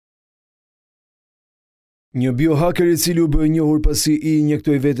Një biohaker i cili u bë njohur pasi i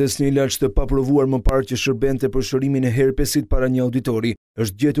injektoi vetes një ilaç të paprovuar më parë që shërbente për shërimin e herpesit para një auditori,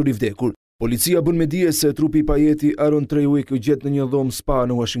 është gjetur i vdekur. Policia bën me dije se trupi i pajeti Aaron Traywick u gjet në një dhomë spa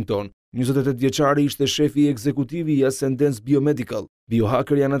në Uashington. 28 vjeçari ishte shefi ekzekutivi i Ascendance Biomedical.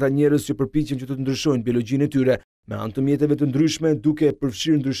 Biohaker janë ata njerëz që përpiqen që të ndryshojnë biologjinë e tyre me anë të mjeteve të ndryshme, duke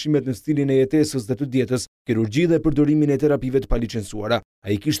përfshirë ndryshimet në stilin e jetesës dhe të dietës, kirurgji dhe përdorimin e terapive të palicencuara.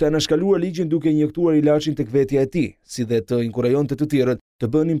 Ai kishte anashkaluar ligjin duke injektuar ilaçin tek vetja e tij, si dhe të inkurajonte të tjerët të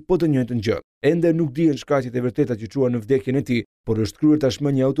bënin po të njëjtën gjë. Ende nuk dihen shkaqet e vërteta që quhen në vdekjen e tij, por është kryer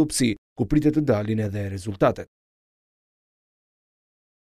tashmë një autopsi ku pritet të dalin edhe rezultatet.